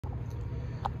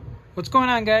What's going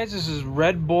on, guys? This is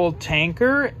Red Bull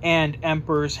Tanker and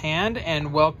Emperor's Hand,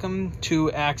 and welcome to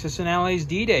Axis and Allies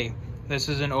D-Day. This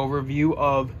is an overview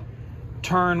of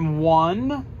turn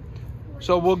 1.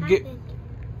 So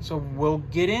we'll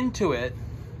get into it.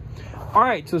 All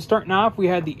right, so starting off, we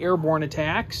had the airborne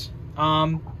attacks.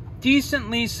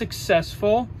 Decently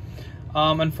successful.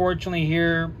 Unfortunately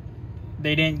here,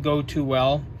 they didn't go too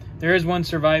well. There is one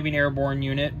surviving airborne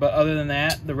unit, but other than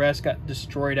that, the rest got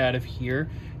destroyed out of here.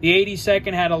 The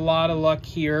 82nd had a lot of luck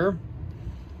here,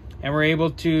 and were able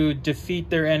to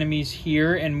defeat their enemies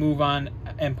here and move on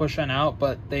and push on out,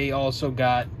 but they also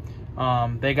got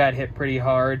hit pretty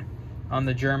hard on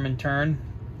the German turn.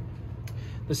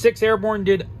 The 6th Airborne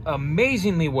did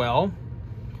amazingly well,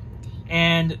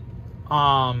 and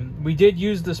we did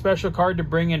use the special card to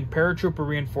bring in paratrooper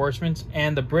reinforcements,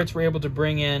 and the Brits were able to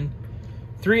bring in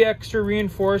 3 extra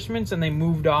reinforcements, and they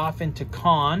moved off into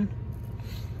Caen.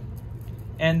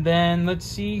 And then let's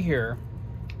see here.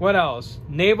 What else?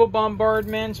 Naval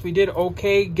bombardments. We did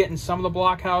okay getting some of the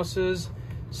blockhouses.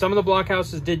 Some of the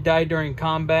blockhouses did die during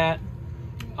combat.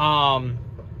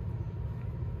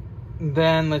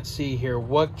 Then let's see here.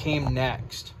 What came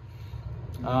next?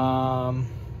 Oh,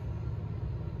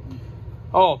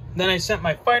 then I sent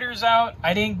my fighters out.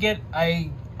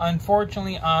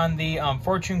 Unfortunately, on the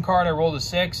fortune card, I rolled a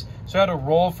 6. So I had to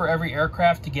roll for every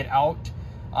aircraft to get out.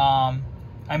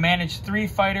 I managed 3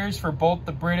 fighters for both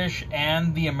the British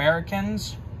and the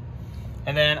Americans.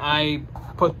 And then I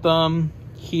put them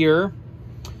here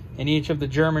in each of the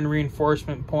German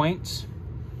reinforcement points,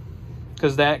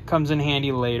 because that comes in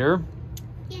handy later.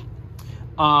 Yeah.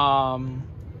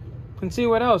 Let's see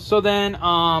what else. So then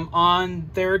on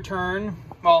their turn,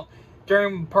 well,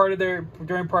 during part of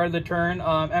the turn,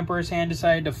 Emperor's Hand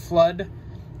decided to flood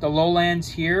the lowlands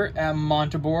here at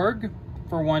Montabourg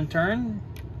for 1 turn.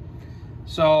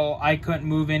 So I couldn't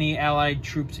move any allied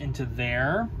troops into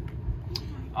there.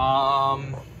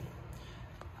 So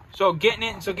getting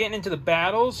into the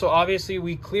battle. So obviously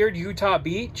we cleared Utah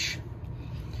Beach.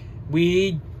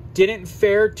 We didn't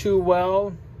fare too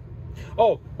well.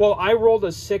 Oh, well, I rolled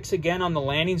a 6 again on the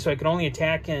landing, so I could only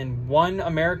attack in 1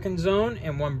 American zone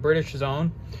and 1 British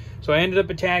zone. So I ended up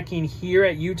attacking here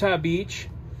at Utah Beach,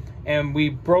 and we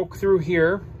broke through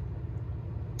here.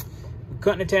 We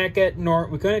couldn't attack at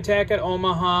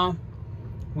Omaha.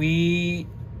 Which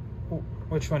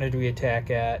one did we attack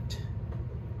at?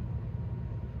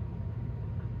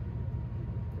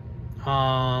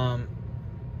 I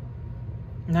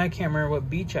can't remember what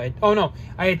beach I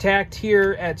attacked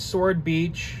here at Sword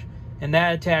Beach, and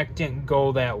that attack didn't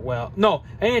go that well. No,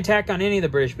 I didn't attack on any of the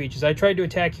British beaches. I tried to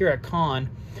attack here at Caen,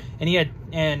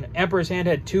 and Emperor's Hand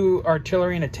had 2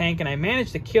 artillery and a tank, and I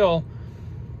managed to kill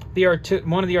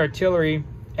one of the artillery,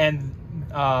 and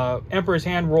Emperor's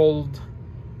Hand rolled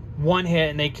 1 hit,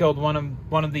 and they killed one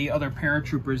of the other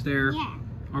paratroopers there,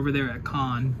 over there at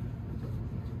Caen.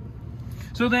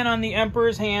 So then on the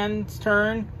Emperor's Hand's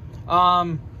turn,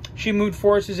 she moved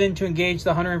forces in to engage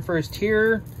the 101st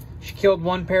here. She killed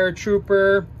 1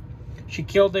 paratrooper. She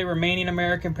killed a remaining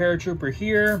American paratrooper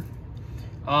here.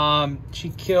 She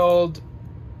killed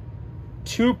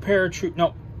 1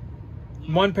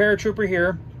 paratrooper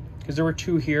here, because there were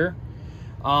 2 here.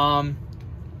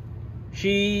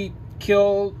 She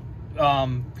killed,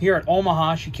 here at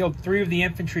Omaha, she killed 3 of the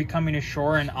infantry coming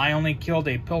ashore, and I only killed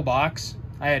a pillbox.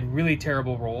 I had really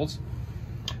terrible rolls.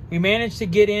 We managed to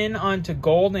get in onto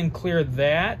Gold and clear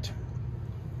that.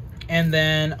 And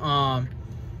then I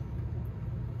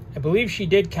believe she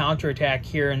did counterattack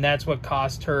here, and that's what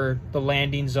cost her the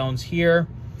landing zones here.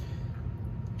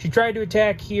 She tried to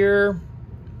attack here.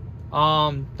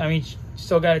 I mean, she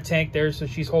still got a tank there, so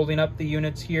she's holding up the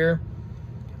units here.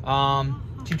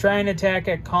 She tried an attack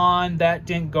at Caen. That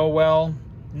didn't go well.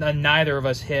 Neither of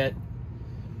us hit.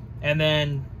 And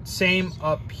then same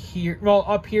up here. Well,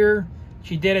 up here,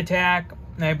 she did attack,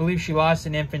 and I believe she lost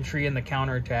an infantry in the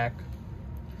counterattack.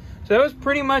 So that was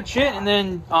pretty much it. And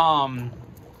then,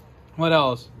 what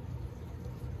else?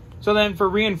 So then for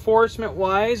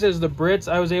reinforcement-wise, as the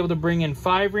Brits, I was able to bring in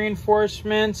 5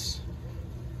 reinforcements.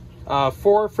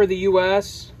 4 for the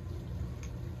U.S.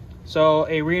 So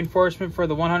a reinforcement for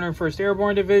the 101st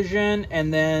Airborne Division,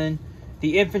 and then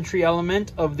the infantry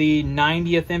element of the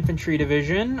 90th Infantry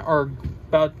Division are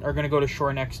going to go to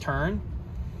shore next turn.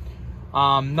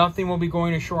 Nothing will be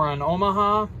going ashore on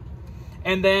Omaha.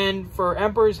 And then for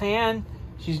Emperor's Hand,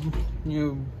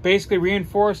 you basically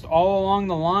reinforced all along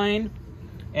the line.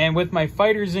 And with my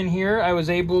fighters in here, I was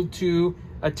able to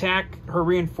attack her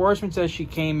reinforcements as she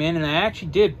came in. And I actually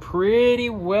did pretty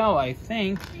well, I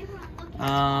think.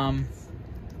 I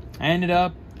ended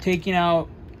up taking out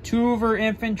 2 of her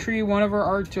infantry, 1 of her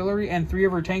artillery, and 3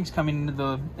 of her tanks coming into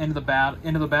the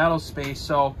battle space.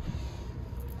 So,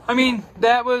 I mean,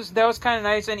 that was kind of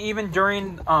nice. And even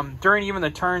during even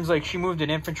the turns, like, she moved an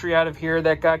infantry out of here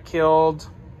that got killed.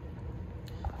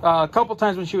 A couple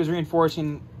times when she was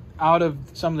reinforcing out of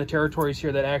some of the territories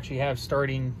here that actually have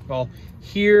starting, well,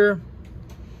 here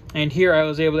and here, I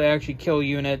was able to actually kill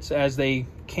units as they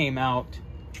came out.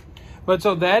 But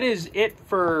so that is it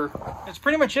it's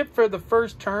pretty much it for the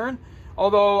first turn.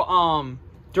 Although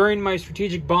during my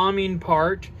strategic bombing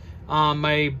part,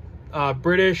 my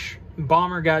British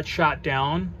bomber got shot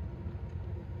down.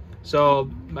 So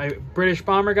my British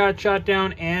bomber got shot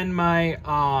down, and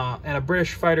and a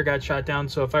British fighter got shot down.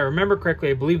 So if I remember correctly,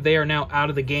 I believe they are now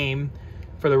out of the game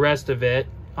for the rest of it.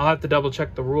 I'll have to double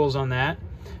check the rules on that.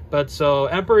 But so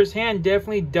Emperor's Hand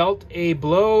definitely dealt a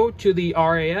blow to the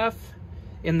RAF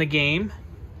in the game.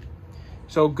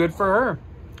 So good for her.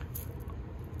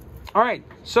 All right,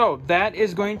 so that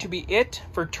is going to be it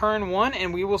for turn 1,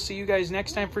 and we will see you guys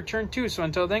next time for turn 2. So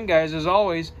until then, guys, as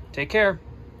always, take care.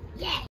 Yeah.